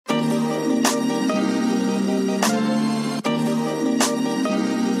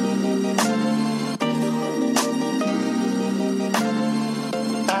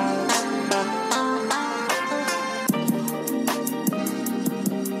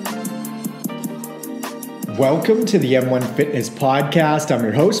Welcome to the M1 Fitness Podcast. I'm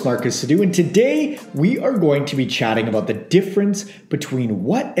your host, Marcus Sadu, and today we are going to be chatting about the difference between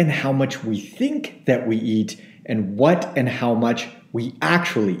what and how much we think that we eat and what and how much we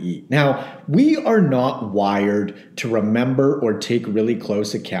actually eat. Now, we are not wired to remember or take really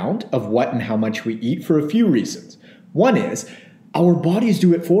close account of what and how much we eat for a few reasons. One is, our bodies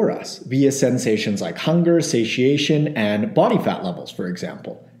do it for us via sensations like hunger, satiation, and body fat levels, for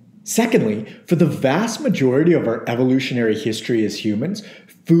example. Secondly, for the vast majority of our evolutionary history as humans,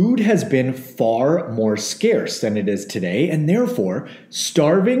 food has been far more scarce than it is today, and therefore,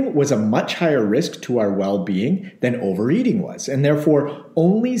 starving was a much higher risk to our well-being than overeating was. And therefore,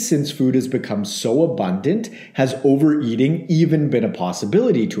 only since food has become so abundant has overeating even been a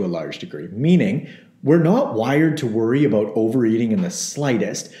possibility to a large degree, meaning we're not wired to worry about overeating in the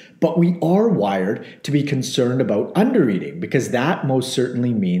slightest, but we are wired to be concerned about undereating because that most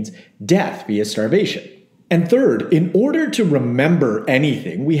certainly means death via starvation. And third, in order to remember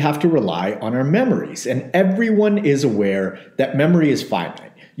anything, we have to rely on our memories. And everyone is aware that memory is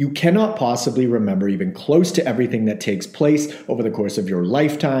finite. You cannot possibly remember even close to everything that takes place over the course of your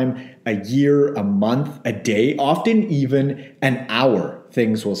lifetime, a year, a month, a day, often even an hour.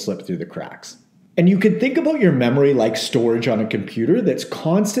 Things will slip through the cracks. And you can think about your memory like storage on a computer that's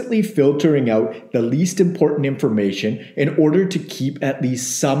constantly filtering out the least important information in order to keep at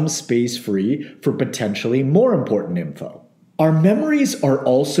least some space free for potentially more important info. Our memories are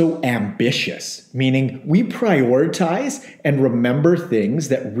also ambitious, meaning we prioritize and remember things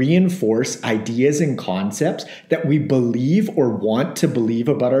that reinforce ideas and concepts that we believe or want to believe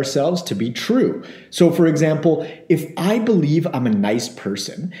about ourselves to be true. So for example, if I believe I'm a nice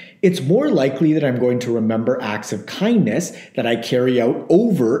person, it's more likely that I'm going to remember acts of kindness that I carry out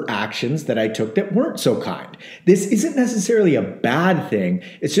over actions that I took that weren't so kind. This isn't necessarily a bad thing,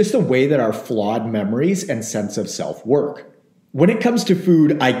 it's just the way that our flawed memories and sense of self work. When it comes to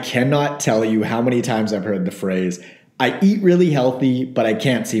food, I cannot tell you how many times I've heard the phrase, I eat really healthy, but I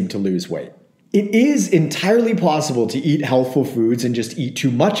can't seem to lose weight. It is entirely possible to eat healthful foods and just eat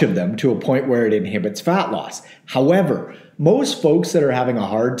too much of them to a point where it inhibits fat loss. However, most folks that are having a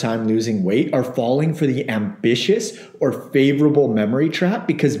hard time losing weight are falling for the ambitious or favorable memory trap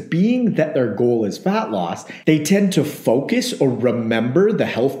because being that their goal is fat loss, they tend to focus or remember the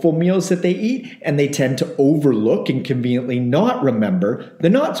healthful meals that they eat, and they tend to overlook and conveniently not remember the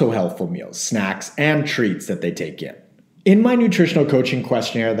not so healthful meals, snacks, and treats that they take in. In my nutritional coaching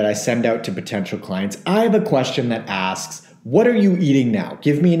questionnaire that I send out to potential clients, I have a question that asks, what are you eating now?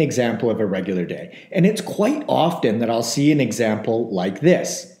 Give me an example of a regular day. And it's quite often that I'll see an example like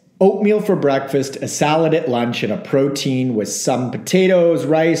this. Oatmeal for breakfast, a salad at lunch, and a protein with some potatoes,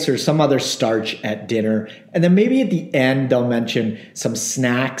 rice, or some other starch at dinner. And then maybe at the end, they'll mention some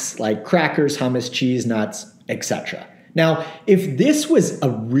snacks like crackers, hummus, cheese, nuts, etc. Now, if this was a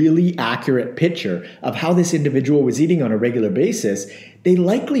really accurate picture of how this individual was eating on a regular basis, they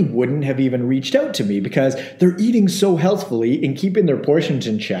likely wouldn't have even reached out to me because they're eating so healthfully and keeping their portions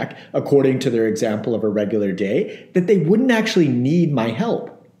in check, according to their example of a regular day, that they wouldn't actually need my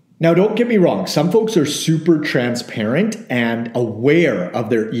help. Now, don't get me wrong, some folks are super transparent and aware of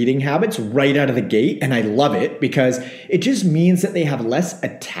their eating habits right out of the gate, and I love it because it just means that they have less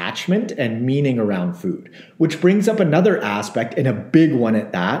attachment and meaning around food, which brings up another aspect, and a big one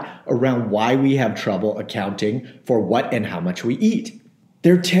at that, around why we have trouble accounting for what and how much we eat.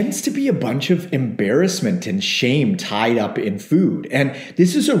 There tends to be a bunch of embarrassment and shame tied up in food. And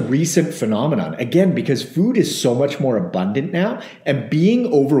this is a recent phenomenon, again, because food is so much more abundant now, and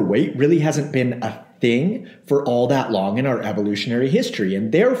being overweight really hasn't been a thing for all that long in our evolutionary history.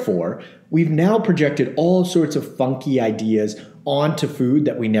 And therefore, we've now projected all sorts of funky ideas onto food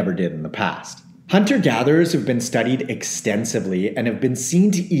that we never did in the past. Hunter-gatherers have been studied extensively and have been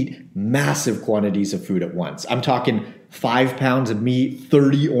seen to eat massive quantities of food at once. I'm talking 5 pounds of meat,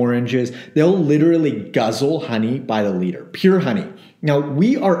 30 oranges. They'll literally guzzle honey by the liter, pure honey. Now,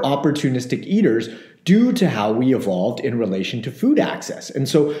 we are opportunistic eaters due to how we evolved in relation to food access. And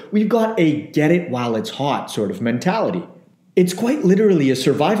so we've got a get it while it's hot sort of mentality. It's quite literally a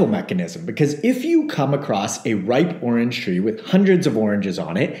survival mechanism because if you come across a ripe orange tree with hundreds of oranges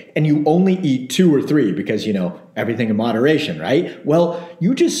on it and you only eat 2 or 3 because, everything in moderation, right? Well,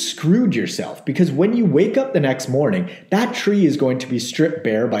 you just screwed yourself because when you wake up the next morning, that tree is going to be stripped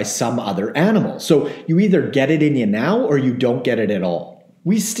bare by some other animal. So you either get it in you now or you don't get it at all.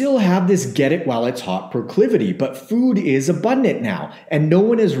 We still have this get it while it's hot proclivity, but food is abundant now, and no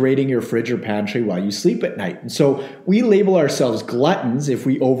one is raiding your fridge or pantry while you sleep at night. And so we label ourselves gluttons if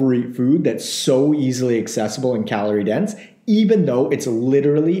we overeat food that's so easily accessible and calorie dense, even though it's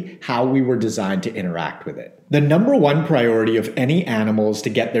literally how we were designed to interact with it. The number one priority of any animal is to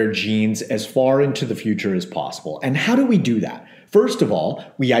get their genes as far into the future as possible. And how do we do that? First of all,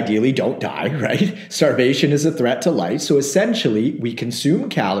 we ideally don't die, right? Starvation is a threat to life. So essentially, we consume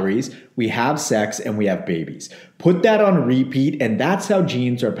calories, we have sex, and we have babies. Put that on repeat, and that's how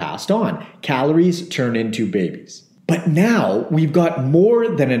genes are passed on. Calories turn into babies. But now we've got more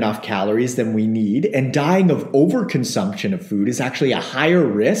than enough calories than we need, and dying of overconsumption of food is actually a higher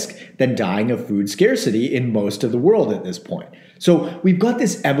risk than dying of food scarcity in most of the world at this point. So we've got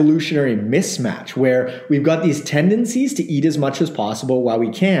this evolutionary mismatch where we've got these tendencies to eat as much as possible while we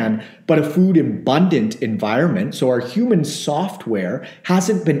can, but a food abundant environment, so our human software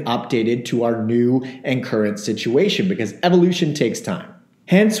hasn't been updated to our new and current situation because evolution takes time.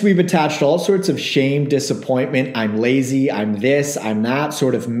 Hence, we've attached all sorts of shame, disappointment, I'm lazy, I'm this, I'm that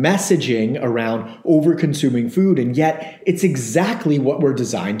sort of messaging around over-consuming food, and yet it's exactly what we're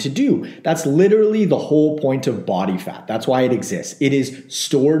designed to do. That's literally the whole point of body fat. That's why it exists. It is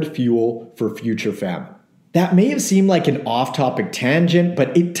stored fuel for future famine. That may have seemed like an off-topic tangent,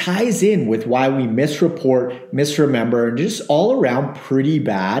 but it ties in with why we misreport, misremember, and just all around pretty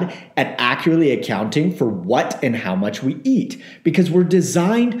bad at accurately accounting for what and how much we eat. Because we're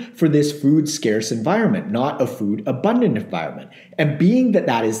designed for this food scarce environment, not a food abundant environment. And being that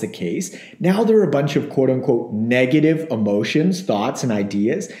that is the case, now there are a bunch of quote unquote negative emotions, thoughts, and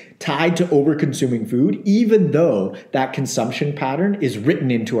ideas tied to over-consuming food, even though that consumption pattern is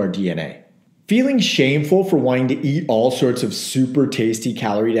written into our DNA. Feeling shameful for wanting to eat all sorts of super tasty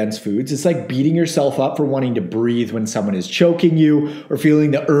calorie-dense foods is like beating yourself up for wanting to breathe when someone is choking you or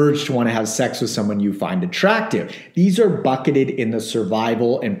feeling the urge to want to have sex with someone you find attractive. These are bucketed in the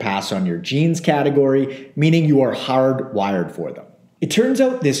survival and pass on your genes category, meaning you are hardwired for them. It turns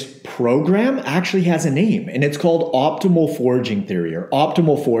out this program actually has a name, and it's called optimal foraging theory or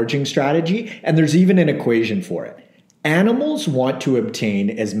optimal foraging strategy, and there's even an equation for it. Animals want to obtain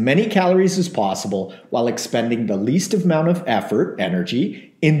as many calories as possible while expending the least amount of effort,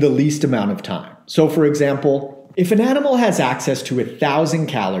 energy, in the least amount of time. So for example, if an animal has access to 1,000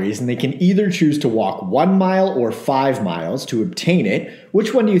 calories and they can either choose to walk 1 mile or 5 miles to obtain it,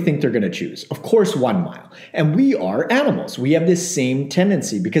 which one do you think they're going to choose? Of course, 1 mile. And we are animals. We have this same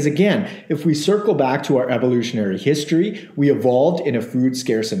tendency because again, if we circle back to our evolutionary history, we evolved in a food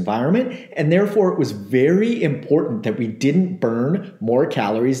scarce environment, and therefore it was very important that we didn't burn more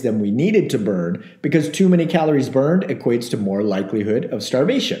calories than we needed to burn because too many calories burned equates to more likelihood of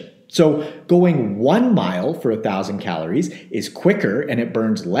starvation. So going 1 mile for 1,000 calories is quicker and it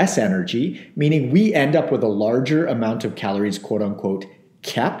burns less energy, meaning we end up with a larger amount of calories, quote unquote,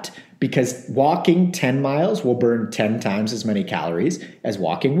 kept, because walking 10 miles will burn 10 times as many calories as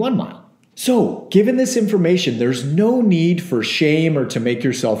walking 1 mile. So, given this information, there's no need for shame or to make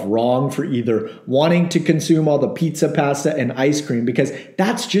yourself wrong for either wanting to consume all the pizza, pasta, and ice cream, because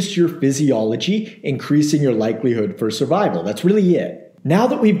that's just your physiology increasing your likelihood for survival. That's really it. Now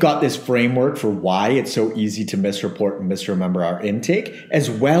that we've got this framework for why it's so easy to misreport and misremember our intake, as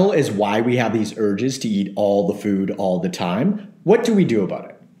well as why we have these urges to eat all the food all the time, what do we do about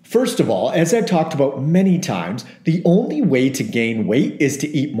it? First of all, as I've talked about many times, the only way to gain weight is to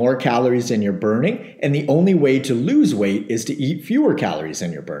eat more calories than you're burning, and the only way to lose weight is to eat fewer calories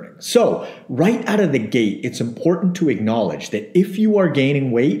than you're burning. So, right out of the gate, it's important to acknowledge that if you are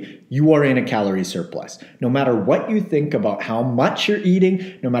gaining weight, you are in a calorie surplus. No matter what you think about how much you're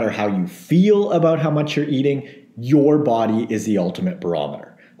eating, no matter how you feel about how much you're eating, your body is the ultimate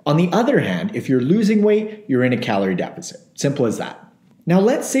barometer. On the other hand, if you're losing weight, you're in a calorie deficit. Simple as that. Now,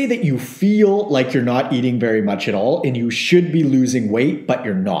 let's say that you feel like you're not eating very much at all and you should be losing weight, but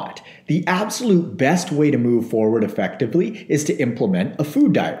you're not. The absolute best way to move forward effectively is to implement a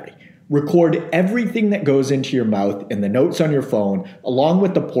food diary. Record everything that goes into your mouth in the notes on your phone, along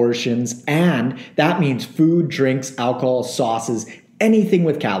with the portions, and that means food, drinks, alcohol, sauces, anything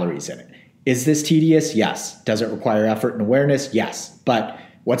with calories in it. Is this tedious? Yes. Does it require effort and awareness? Yes. But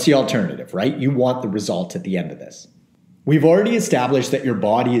what's the alternative, right? You want the result at the end of this. We've already established that your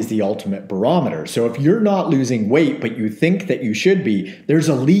body is the ultimate barometer. So if you're not losing weight, but you think that you should be, there's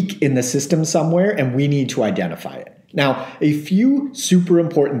a leak in the system somewhere and we need to identify it. Now, a few super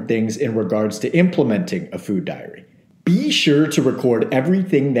important things in regards to implementing a food diary. Be sure to record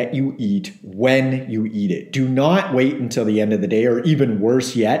everything that you eat when you eat it. Do not wait until the end of the day, or even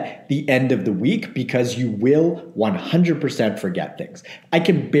worse yet, the end of the week, because you will 100% forget things. I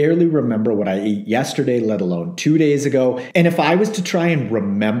can barely remember what I ate yesterday, let alone 2 days ago. And if I was to try and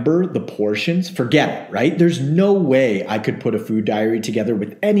remember the portions, forget it, right? There's no way I could put a food diary together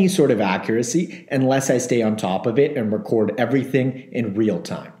with any sort of accuracy unless I stay on top of it and record everything in real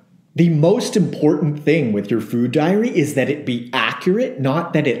time. The most important thing with your food diary is that it be accurate,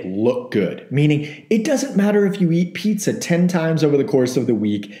 not that it look good. Meaning, it doesn't matter if you eat pizza 10 times over the course of the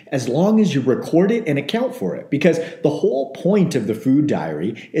week, as long as you record it and account for it. Because the whole point of the food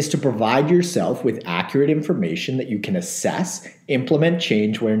diary is to provide yourself with accurate information that you can assess, implement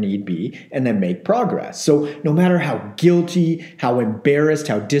change where need be, and then make progress. So no matter how guilty, how embarrassed,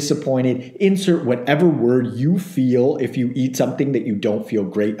 how disappointed, insert whatever word you feel if you eat something that you don't feel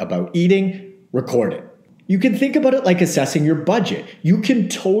great about eating, record it. You can think about it like assessing your budget. You can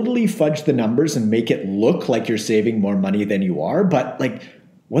totally fudge the numbers and make it look like you're saving more money than you are, but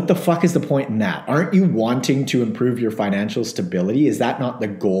what the fuck is the point in that? Aren't you wanting to improve your financial stability? Is that not the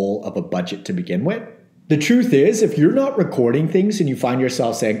goal of a budget to begin with? The truth is, if you're not recording things and you find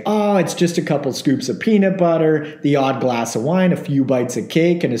yourself saying, oh, it's just a couple scoops of peanut butter, the odd glass of wine, a few bites of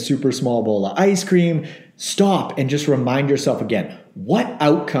cake, and a super small bowl of ice cream, stop and just remind yourself again, what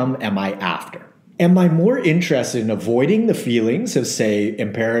outcome am I after? Am I more interested in avoiding the feelings of, say,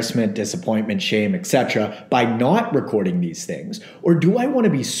 embarrassment, disappointment, shame, etc. by not recording these things? Or do I want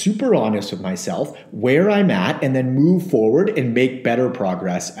to be super honest with myself where I'm at and then move forward and make better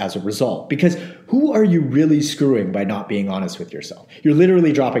progress as a result? Because who are you really screwing by not being honest with yourself? You're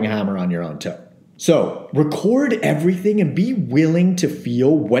literally dropping a hammer on your own toe. So record everything and be willing to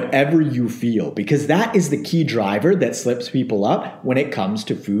feel whatever you feel, because that is the key driver that slips people up when it comes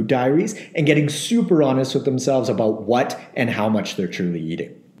to food diaries and getting super honest with themselves about what and how much they're truly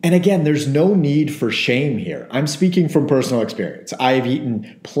eating. And again, there's no need for shame here. I'm speaking from personal experience. I've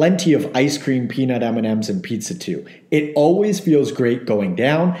eaten plenty of ice cream, peanut M&Ms, and pizza too. It always feels great going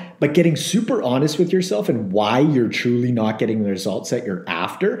down, but getting super honest with yourself and why you're truly not getting the results that you're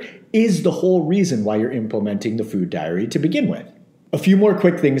after is the whole reason why you're implementing the food diary to begin with. A few more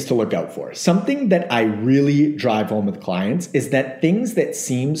quick things to look out for. Something that I really drive home with clients is that things that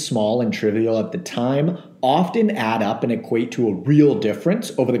seem small and trivial at the time often add up and equate to a real difference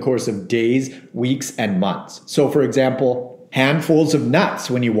over the course of days, weeks, and months. So for example, handfuls of nuts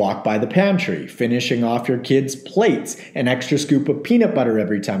when you walk by the pantry, finishing off your kids' plates, an extra scoop of peanut butter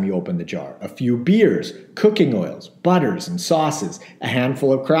every time you open the jar, a few beers, cooking oils, butters and sauces, a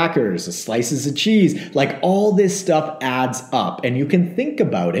handful of crackers, slices of cheese, all this stuff adds up, and you can think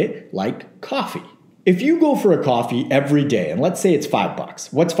about it like coffee. If you go for a coffee every day, and let's say it's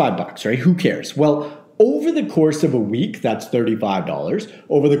 $5, what's $5, right? Who cares? Well, over the course of a week, that's $35.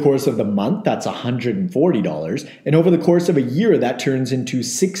 Over the course of the month, that's $140. And over the course of a year, that turns into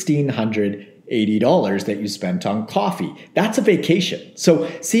 $1,680 that you spent on coffee. That's a vacation. So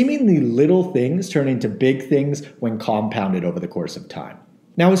seemingly little things turn into big things when compounded over the course of time.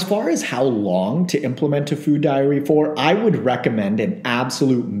 Now, as far as how long to implement a food diary for, I would recommend an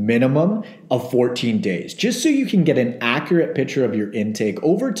absolute minimum of 14 days, just so you can get an accurate picture of your intake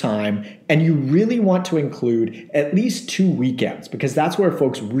over time, and you really want to include at least 2 weekends, because that's where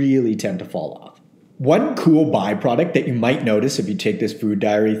folks really tend to fall off. One cool byproduct that you might notice if you take this food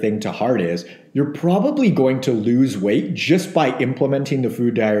diary thing to heart is you're probably going to lose weight just by implementing the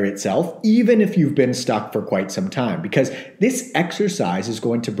food diary itself, even if you've been stuck for quite some time, because this exercise is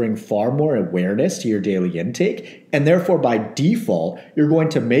going to bring far more awareness to your daily intake, and therefore by default, you're going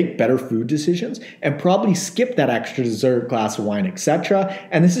to make better food decisions and probably skip that extra dessert, glass of wine, etc.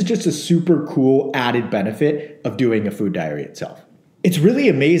 And this is just a super cool added benefit of doing a food diary itself. It's really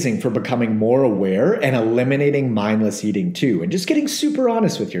amazing for becoming more aware and eliminating mindless eating too, and just getting super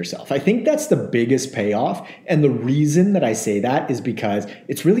honest with yourself. I think that's the biggest payoff, and the reason that I say that is because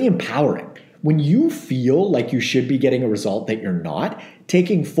it's really empowering. When you feel like you should be getting a result that you're not,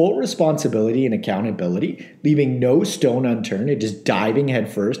 taking full responsibility and accountability, leaving no stone unturned, and just diving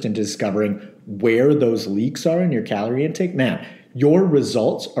headfirst and discovering where those leaks are in your calorie intake, man, your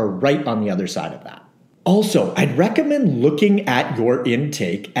results are right on the other side of that. Also, I'd recommend looking at your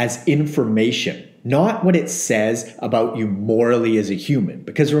intake as information, not what it says about you morally as a human.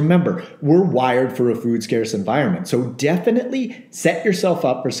 Because remember, we're wired for a food scarce environment. So definitely set yourself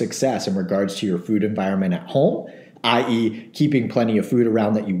up for success in regards to your food environment at home, i.e. keeping plenty of food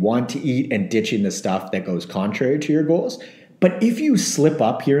around that you want to eat and ditching the stuff that goes contrary to your goals. But if you slip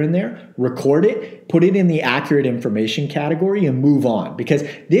up here and there, record it, put it in the accurate information category and move on, because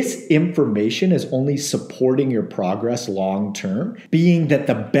this information is only supporting your progress long term, being that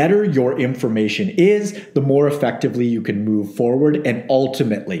the better your information is, the more effectively you can move forward and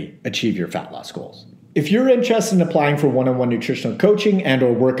ultimately achieve your fat loss goals. If you're interested in applying for one-on-one nutritional coaching and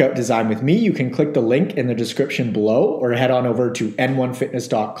or workout design with me, you can click the link in the description below or head on over to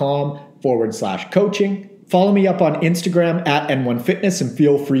n1fitness.com/coaching. Follow me up on Instagram at N1Fitness and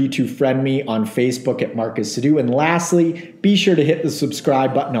feel free to friend me on Facebook at Marcus Sadu. And lastly, be sure to hit the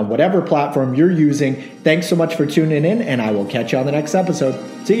subscribe button on whatever platform you're using. Thanks so much for tuning in, and I will catch you on the next episode.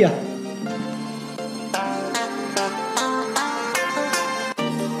 See ya.